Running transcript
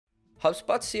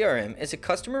HubSpot CRM is a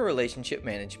customer relationship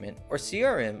management or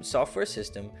CRM software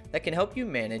system that can help you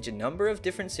manage a number of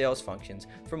different sales functions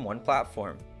from one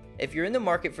platform. If you're in the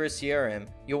market for a CRM,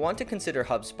 you'll want to consider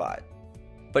HubSpot.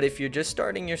 But if you're just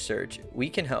starting your search, we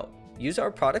can help. Use our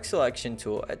product selection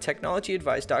tool at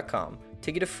TechnologyAdvice.com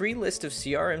to get a free list of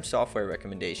CRM software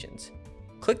recommendations.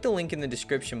 Click the link in the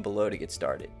description below to get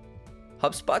started.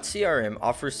 HubSpot CRM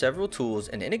offers several tools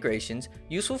and integrations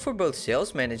useful for both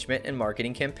sales management and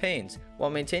marketing campaigns, while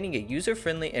maintaining a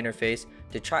user-friendly interface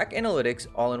to track analytics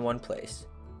all in one place.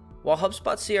 While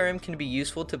HubSpot CRM can be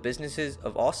useful to businesses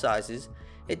of all sizes,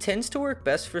 it tends to work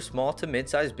best for small to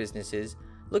mid-sized businesses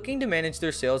looking to manage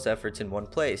their sales efforts in one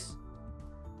place.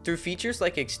 Through features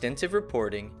like extensive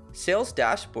reporting, sales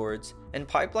dashboards, and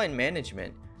pipeline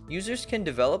management, users can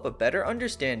develop a better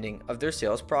understanding of their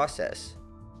sales process.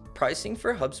 Pricing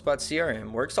for HubSpot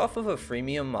CRM works off of a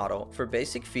freemium model for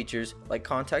basic features like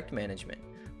contact management,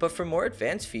 but for more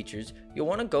advanced features, you'll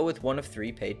want to go with one of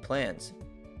 3 paid plans.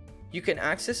 You can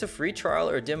access a free trial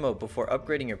or demo before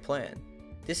upgrading your plan.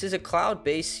 This is a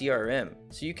cloud-based CRM,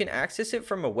 so you can access it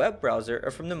from a web browser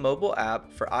or from the mobile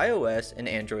app for iOS and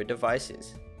Android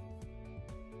devices.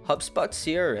 HubSpot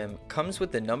CRM comes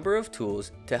with a number of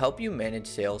tools to help you manage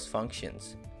sales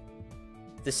functions.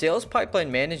 The Sales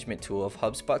Pipeline Management tool of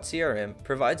HubSpot CRM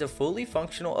provides a fully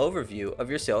functional overview of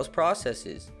your sales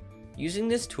processes. Using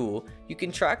this tool, you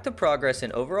can track the progress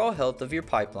and overall health of your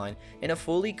pipeline in a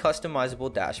fully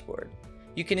customizable dashboard.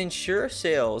 You can ensure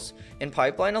sales and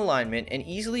pipeline alignment and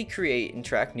easily create and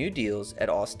track new deals at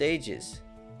all stages.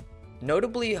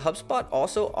 Notably, HubSpot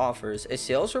also offers a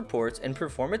sales reports and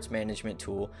performance management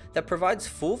tool that provides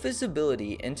full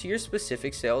visibility into your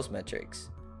specific sales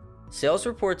metrics. Sales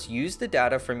reports use the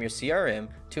data from your CRM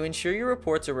to ensure your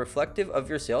reports are reflective of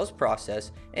your sales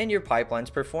process and your pipeline's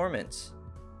performance.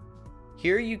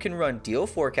 Here you can run deal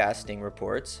forecasting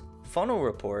reports, funnel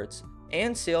reports,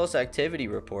 and sales activity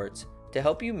reports to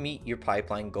help you meet your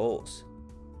pipeline goals.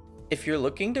 If you're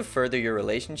looking to further your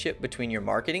relationship between your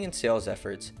marketing and sales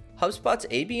efforts, HubSpot's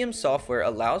ABM software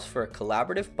allows for a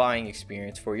collaborative buying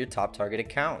experience for your top target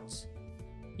accounts.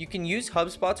 You can use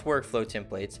HubSpot's workflow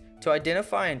templates to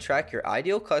identify and track your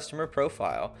ideal customer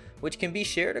profile, which can be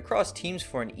shared across teams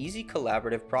for an easy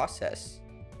collaborative process.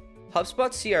 HubSpot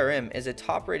CRM is a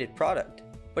top-rated product,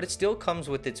 but it still comes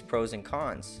with its pros and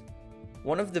cons.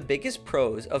 One of the biggest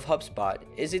pros of HubSpot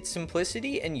is its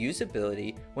simplicity and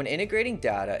usability when integrating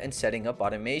data and setting up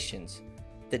automations.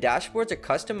 The dashboards are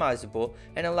customizable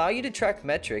and allow you to track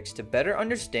metrics to better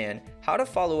understand how to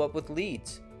follow up with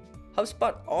leads.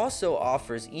 HubSpot also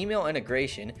offers email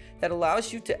integration that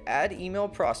allows you to add email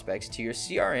prospects to your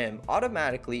CRM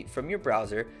automatically from your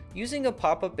browser using a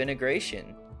pop-up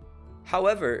integration.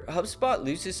 However, HubSpot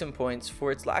loses some points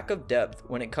for its lack of depth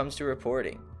when it comes to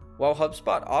reporting. While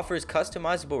HubSpot offers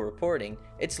customizable reporting,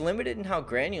 it's limited in how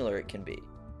granular it can be.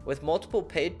 With multiple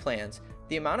paid plans,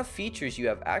 the amount of features you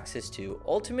have access to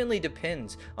ultimately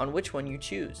depends on which one you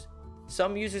choose.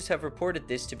 Some users have reported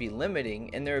this to be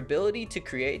limiting in their ability to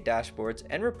create dashboards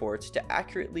and reports to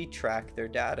accurately track their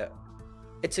data.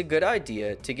 It's a good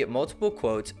idea to get multiple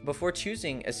quotes before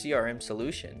choosing a CRM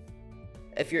solution.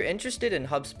 If you're interested in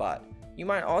HubSpot, you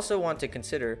might also want to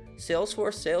consider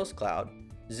Salesforce Sales Cloud,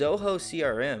 Zoho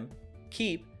CRM,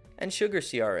 Keep, and Sugar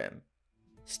CRM.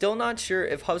 Still not sure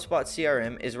if HubSpot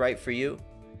CRM is right for you?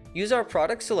 Use our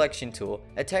product selection tool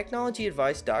at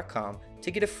TechnologyAdvice.com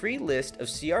to get a free list of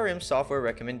CRM software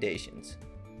recommendations.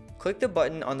 Click the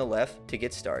button on the left to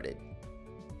get started.